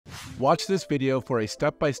Watch this video for a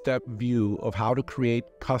step-by-step view of how to create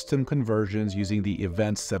custom conversions using the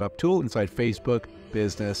Events Setup tool inside Facebook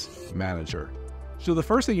Business Manager. So the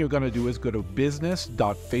first thing you're going to do is go to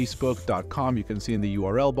business.facebook.com. You can see in the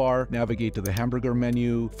URL bar, navigate to the hamburger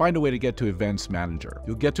menu, find a way to get to Events Manager.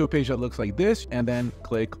 You'll get to a page that looks like this and then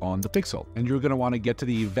click on the pixel. And you're going to want to get to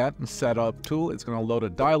the Event Setup tool. It's going to load a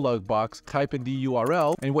dialog box, type in the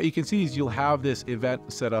URL, and what you can see is you'll have this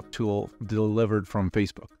Event Setup tool delivered from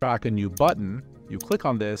Facebook. Track a new button, you click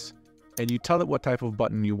on this, and you tell it what type of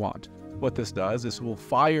button you want. What this does is will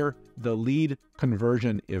fire the lead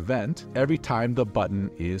conversion event every time the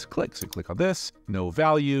button is clicked. So click on this, no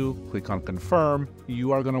value, click on confirm.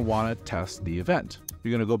 You are going to want to test the event.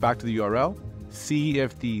 You're going to go back to the URL, see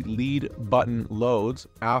if the lead button loads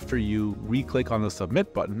after you re-click on the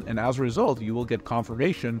submit button, and as a result, you will get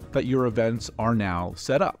confirmation that your events are now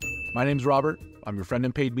set up. My name's Robert. I'm your friend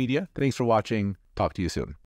in paid media. Thanks for watching. Talk to you soon.